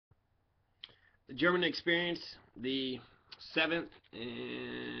The German experience, the seventh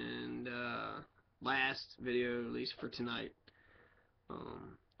and last video, at least for tonight,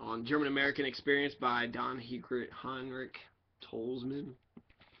 on German American experience by Don Heinrich Tolzman.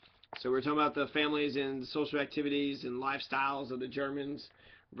 So we're talking about the families and social activities and lifestyles of the Germans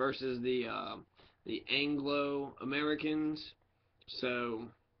versus the Anglo Americans. So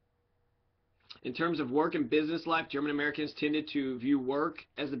in terms of work and business life, German Americans tended to view work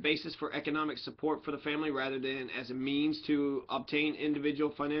as the basis for economic support for the family rather than as a means to obtain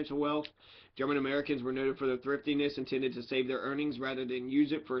individual financial wealth. German Americans were noted for their thriftiness and tended to save their earnings rather than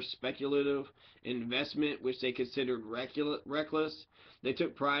use it for speculative investment, which they considered reckless. They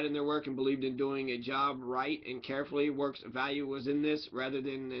took pride in their work and believed in doing a job right and carefully. Work's value was in this rather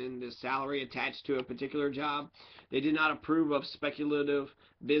than in the salary attached to a particular job. They did not approve of speculative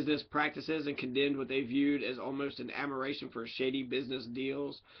business practices and condemned what they viewed as almost an admiration for shady business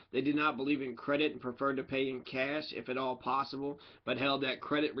deals. They did not believe in credit and preferred to pay in cash if at all possible, but held that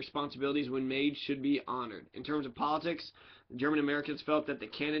credit responsibilities when made should be honored. In terms of politics, German Americans felt that the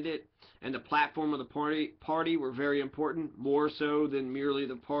candidate and the platform of the party were very important, more so than merely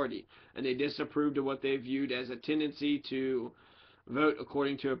the party, and they disapproved of what they viewed as a tendency to vote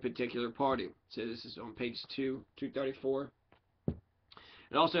according to a particular party. So this is on page 234.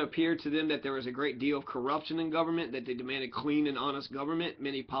 It also appeared to them that there was a great deal of corruption in government, that they demanded clean and honest government.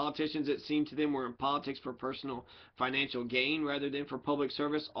 Many politicians, it seemed to them, were in politics for personal financial gain rather than for public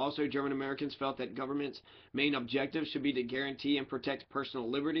service. Also, German Americans felt that government's main objective should be to guarantee and protect personal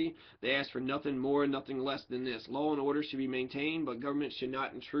liberty. They asked for nothing more and nothing less than this. Law and order should be maintained, but government should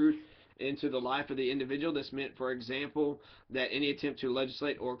not intrude into the life of the individual. This meant, for example, that any attempt to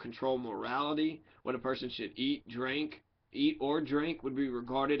legislate or control morality, what a person should eat or drink would be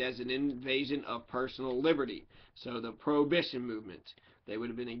regarded as an invasion of personal liberty. So the prohibition movement, they would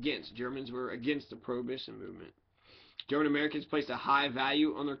have been against. Germans were against the prohibition movement. German Americans placed a high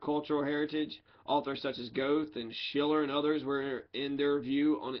value on their cultural heritage. Authors such as Goethe and Schiller and others were, in their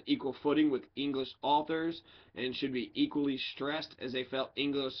view, on an equal footing with English authors and should be equally stressed as they felt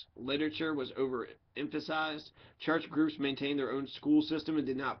English literature was overemphasized. Church groups maintained their own school system and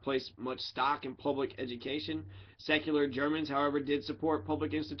did not place much stock in public education. Secular Germans, however, did support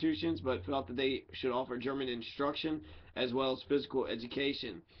public institutions but felt that they should offer German instruction as well as physical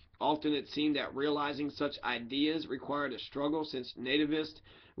education. Often it seemed that realizing such ideas required a struggle since nativists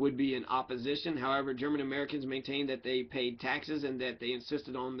would be in opposition. However, German Americans maintained that they paid taxes and that they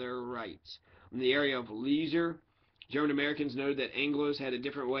insisted on their rights. In the area of leisure, German Americans noted that Anglos had a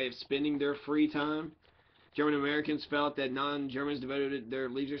different way of spending their free time. German Americans felt that non-Germans devoted their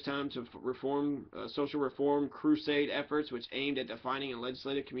leisure time to social reform crusade efforts, which aimed at defining and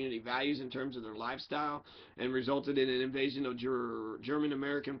legislative community values in terms of their lifestyle, and resulted in an invasion of German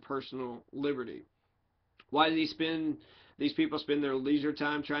American personal liberty. Why did these people spend their leisure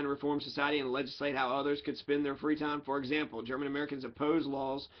time trying to reform society and legislate how others could spend their free time? For example, German Americans opposed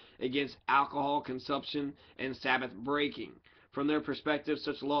laws against alcohol consumption and Sabbath breaking. From their perspective,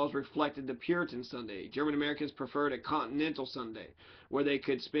 such laws reflected the Puritan Sunday. German Americans preferred a continental Sunday, where they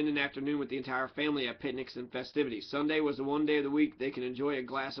could spend an afternoon with the entire family at picnics and festivities. Sunday was the one day of the week they could enjoy a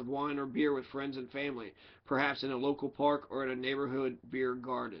glass of wine or beer with friends and family, perhaps in a local park or at a neighborhood beer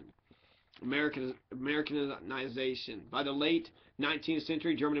garden. Americanization. By the late 19th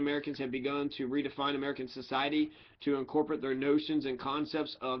century, German Americans had begun to redefine American society to incorporate their notions and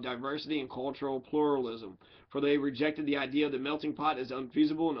concepts of diversity and cultural pluralism, for they rejected the idea of the melting pot as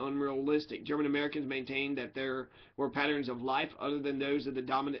unfeasible and unrealistic. German Americans maintained that there were patterns of life other than those of the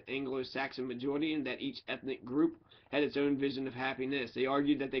dominant Anglo-Saxon majority and that each ethnic group had its own vision of happiness. They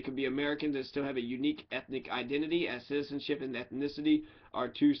argued that they could be Americans and still have a unique ethnic identity, as citizenship and ethnicity are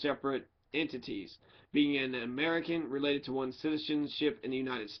two separate entities, being an American related to one's citizenship in the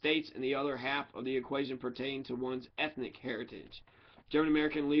United States, and the other half of the equation pertained to one's ethnic heritage. German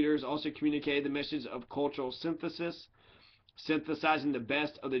American leaders also communicated the message of cultural synthesis, synthesizing the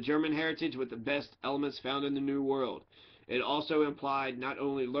best of the German heritage with the best elements found in the New World. It also implied not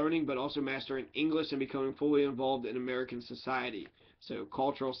only learning but also mastering English and becoming fully involved in American society. So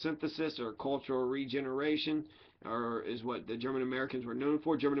cultural synthesis or cultural regeneration is what the German Americans were known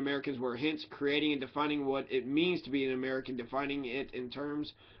for. German Americans were hence creating and defining what it means to be an American, defining it in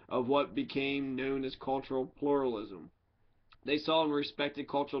terms of what became known as cultural pluralism. They saw and respected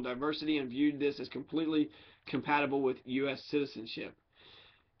cultural diversity and viewed this as completely compatible with U.S. citizenship.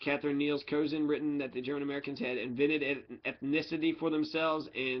 Catherine Niels Cozen written that the German Americans had invented an ethnicity for themselves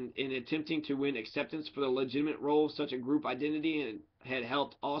and in attempting to win acceptance for the legitimate role of such a group identity and had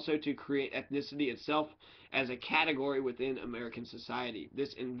helped also to create ethnicity itself as a category within American society.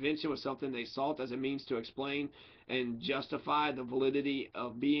 This invention was something they sought as a means to explain and justify the validity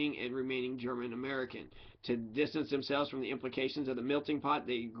of being and remaining German American. To distance themselves from the implications of the melting pot,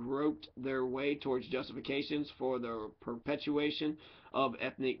 they groped their way towards justifications for the perpetuation of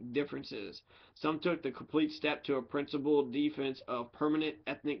ethnic differences. Some took the complete step to a principled defense of permanent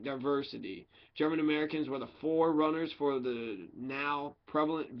ethnic diversity. German Americans were the forerunners for the now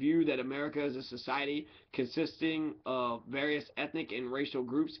prevalent view that America is a society consisting of various ethnic and racial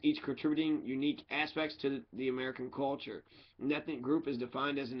groups, each contributing unique aspects to the American culture. An ethnic group is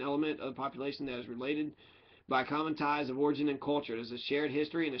defined as an element of the population that is related by common ties of origin and culture. It is a shared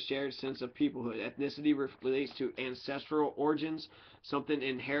history and a shared sense of peoplehood. Ethnicity relates to ancestral origins, something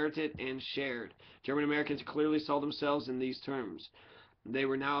inherited and shared. German Americans clearly saw themselves in these terms. They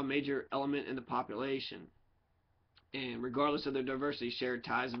were now a major element in the population, and regardless of their diversity, shared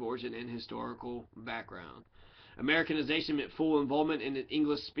ties of origin and historical background. Americanization meant full involvement in an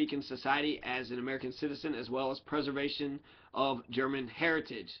English-speaking society as an American citizen, as well as preservation of German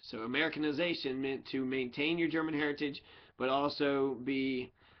heritage. So Americanization meant to maintain your German heritage, but also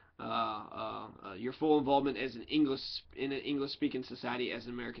be your full involvement as an English-speaking society as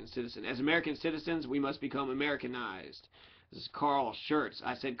an American citizen. As American citizens, we must become Americanized. This is Carl Schurz.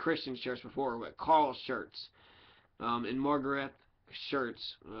 I said Christian Schurz before, but Carl Schurz. And Margaret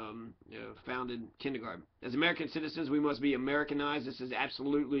Schurz founded kindergarten. As American citizens, we must be Americanized. This is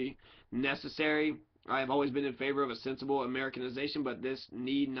absolutely necessary. I have always been in favor of a sensible Americanization, but this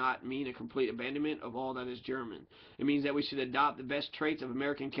need not mean a complete abandonment of all that is German. It means that we should adopt the best traits of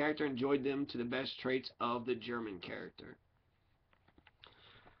American character and join them to the best traits of the German character.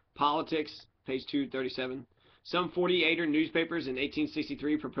 Politics, page 237. Some 48er newspapers in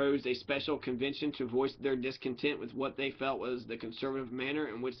 1863 proposed a special convention to voice their discontent with what they felt was the conservative manner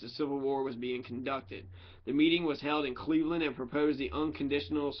in which the Civil War was being conducted. The meeting was held in Cleveland and proposed the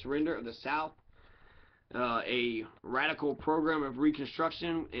unconditional surrender of the South, a radical program of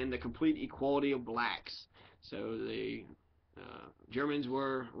Reconstruction, and the complete equality of blacks. So the Germans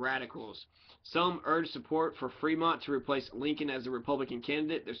were radicals. Some urged support for Fremont to replace Lincoln as the Republican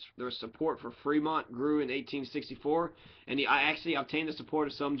candidate. Their support for Fremont grew in 1864, and he actually obtained the support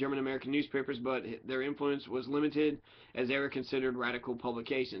of some German American newspapers, but their influence was limited as they were considered radical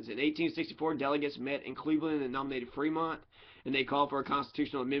publications. In 1864, delegates met in Cleveland and nominated Fremont, and they called for a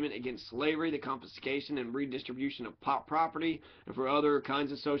constitutional amendment against slavery, the confiscation and redistribution of property, and for other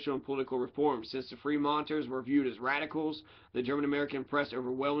kinds of social and political reforms. Since the Fremonters were viewed as radicals, the German American press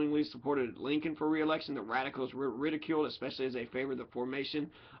overwhelmingly supported Lincoln for re-election. The radicals were ridiculed, especially as they favored the formation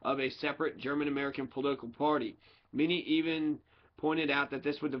of a separate German American political party. Many even pointed out that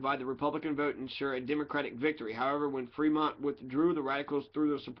this would divide the Republican vote and ensure a Democratic victory. However, when Fremont withdrew, the radicals threw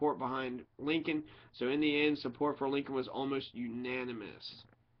their support behind Lincoln, so in the end, support for Lincoln was almost unanimous.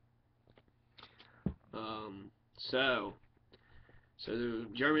 So the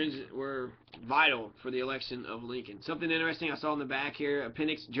Germans were vital for the election of Lincoln. Something interesting I saw in the back here: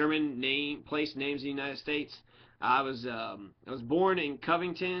 appendix, German place names in the United States. I was born in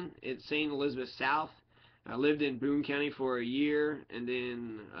Covington at St. Elizabeth South. I lived in Boone County for a year, and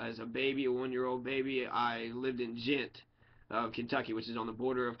then as a baby, a 1-year-old baby, I lived in Gent, Kentucky, which is on the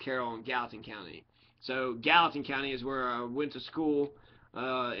border of Carroll and Gallatin County. So Gallatin County is where I went to school,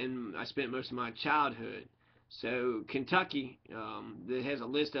 and I spent most of my childhood. So Kentucky, that has a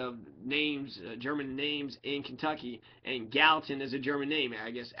list of names, German names in Kentucky, and Gallatin is a German name.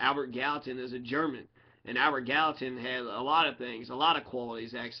 I guess Albert Gallatin is a German, and Albert Gallatin had a lot of things, a lot of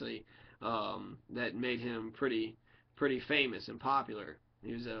qualities actually, that made him pretty famous and popular.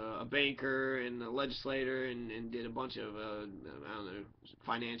 He was a banker and a legislator and did a bunch of, I don't know,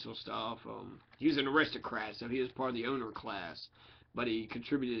 financial stuff. He was an aristocrat, so he was part of the owner class, but he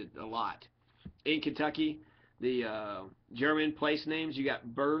contributed a lot. In Kentucky, the German place names, you got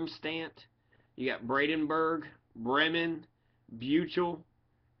Bernstadt, you got Brandenburg, Bremen, Buchel,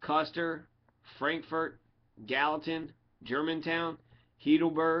 Custer, Frankfurt, Gallatin, Germantown,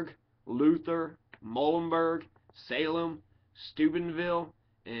 Heidelberg, Luther, Muhlenberg, Salem, Steubenville,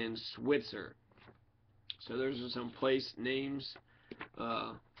 and Switzer. So those are some place names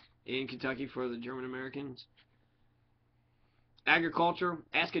in Kentucky for the German Americans. Agriculture.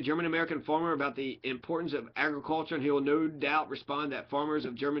 Ask a German American farmer about the importance of agriculture, and he will no doubt respond that farmers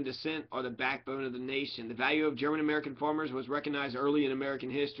of German descent are the backbone of the nation. The value of German American farmers was recognized early in American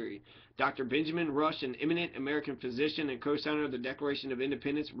history. Dr. Benjamin Rush, an eminent American physician and co-signer of the Declaration of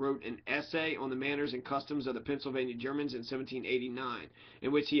Independence, wrote an essay on the manners and customs of the Pennsylvania Germans in 1789,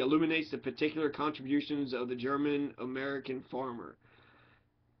 in which he illuminates the particular contributions of the German American farmer.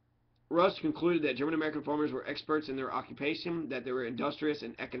 Rush concluded that German American farmers were experts in their occupation, that they were industrious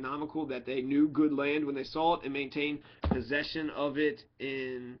and economical, that they knew good land when they saw it and maintained possession of it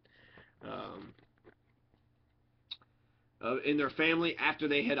um, in their family after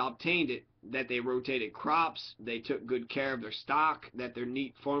they had obtained it, that they rotated crops, they took good care of their stock, that their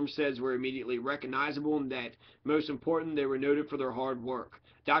neat farmsteads were immediately recognizable, and that, most important, they were noted for their hard work.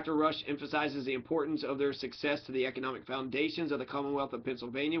 Dr. Rush emphasizes the importance of their success to the economic foundations of the Commonwealth of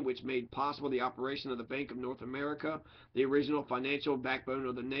Pennsylvania, which made possible the operation of the Bank of North America, the original financial backbone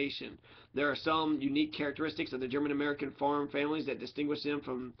of the nation. There are some unique characteristics of the German American farm families that distinguish them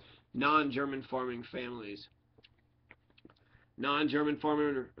from non-German farming families. Non-German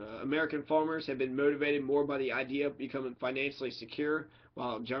American farmers have been motivated more by the idea of becoming financially secure,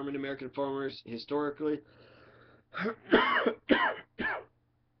 while German American farmers historically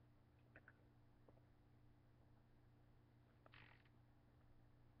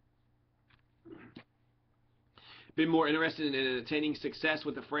been more interested in attaining success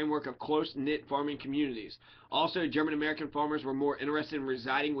with the framework of close-knit farming communities. Also, German American farmers were more interested in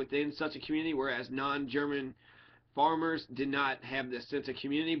residing within such a community, whereas non-German farmers did not have this sense of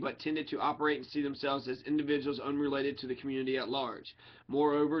community, but tended to operate and see themselves as individuals unrelated to the community at large.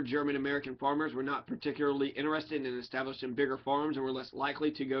 Moreover, German American farmers were not particularly interested in establishing bigger farms and were less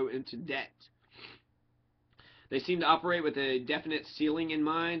likely to go into debt. They seemed to operate with a definite ceiling in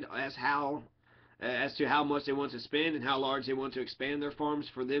mind as to how much they want to spend and how large they want to expand their farms.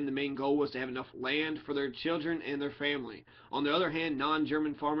 For them, the main goal was to have enough land for their children and their family. On the other hand,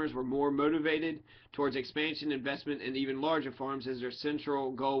 non-German farmers were more motivated towards expansion, investment, and even larger farms, as their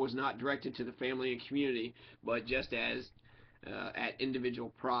central goal was not directed to the family and community, but just as at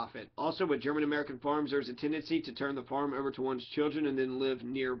individual profit. Also, with German American farms, there's a tendency to turn the farm over to one's children and then live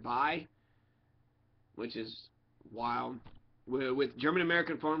nearby, which is wild. With German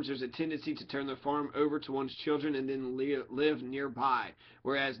American farms, there's a tendency to turn the farm over to one's children and then live nearby,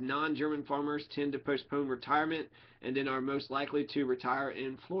 whereas non-German farmers tend to postpone retirement and then are most likely to retire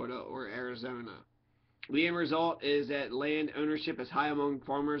in Florida or Arizona. The end result is that land ownership is high among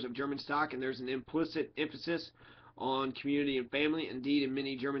farmers of German stock, and there's an implicit emphasis on community and family. Indeed, in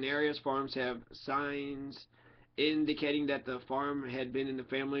many German areas, farms have signs indicating that the farm had been in the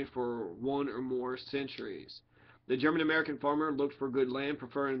family for one or more centuries. The German American farmer looked for good land,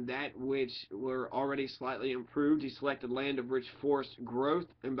 preferring that which were already slightly improved. He selected land of rich forest growth,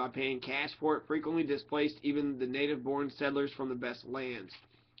 and by paying cash for it, frequently displaced even the native-born settlers from the best lands.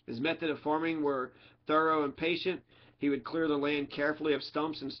 His method of farming were thorough and patient. He would clear the land carefully of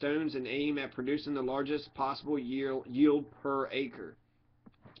stumps and stones and aim at producing the largest possible yield per acre.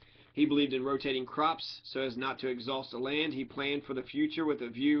 He believed in rotating crops so as not to exhaust the land. He planned for the future with a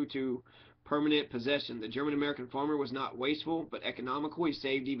view to permanent possession. The German American farmer was not wasteful, but economical. He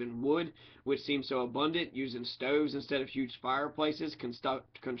saved even wood, which seemed so abundant, using stoves instead of huge fireplaces,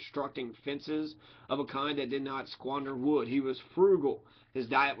 constructing fences of a kind that did not squander wood. He was frugal. His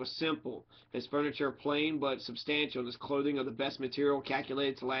diet was simple, his furniture plain but substantial, and his clothing of the best material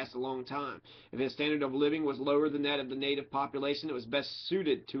calculated to last a long time. If his standard of living was lower than that of the native population, it was best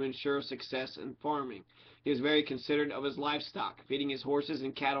suited to ensure success in farming. He was very considerate of his livestock, feeding his horses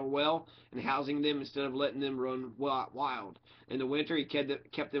and cattle well and housing them instead of letting them run wild. In the winter, he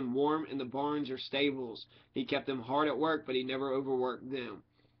kept them warm in the barns or stables. He kept them hard at work, but he never overworked them.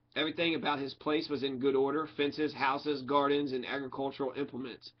 Everything about his place was in good order: fences, houses, gardens, and agricultural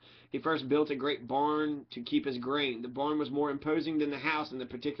implements. He first built a great barn to keep his grain. The barn was more imposing than the house, and the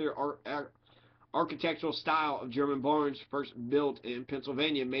particular architectural style of German barns first built in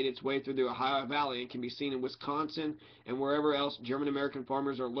Pennsylvania made its way through the Ohio Valley and can be seen in Wisconsin and wherever else German American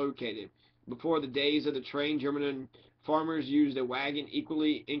farmers are located. Before the days of the train, German farmers used a wagon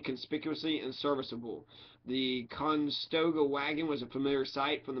equally inconspicuously and serviceable. The Conestoga wagon was a familiar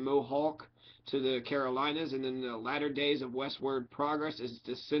sight from the Mohawk to the Carolinas, and in the latter days of westward progress, its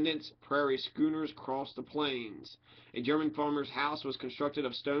descendants, prairie schooners, crossed the plains. A German farmer's house was constructed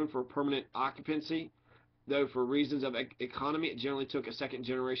of stone for permanent occupancy, though for reasons of economy it generally took a second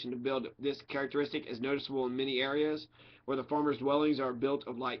generation to build. This characteristic is noticeable in many areas where the farmer's dwellings are built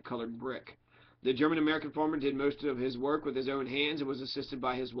of light-colored brick. The German-American farmer did most of his work with his own hands and was assisted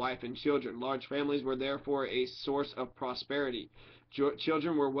by his wife and children. Large families were therefore a source of prosperity.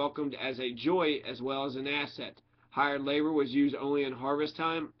 Children were welcomed as a joy as well as an asset. Hired labor was used only in harvest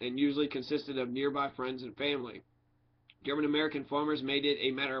time and usually consisted of nearby friends and family. German-American farmers made it a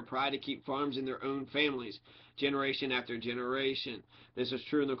matter of pride to keep farms in their own families, generation after generation. This was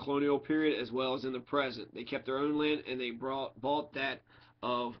true in the colonial period as well as in the present. They kept their own land and they bought that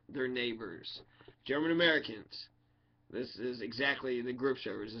of their neighbors. German Americans. This is exactly the group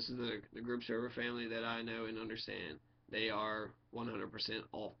servers. This is the group server family that I know and understand. They are 100%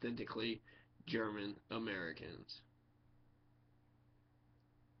 authentically German Americans.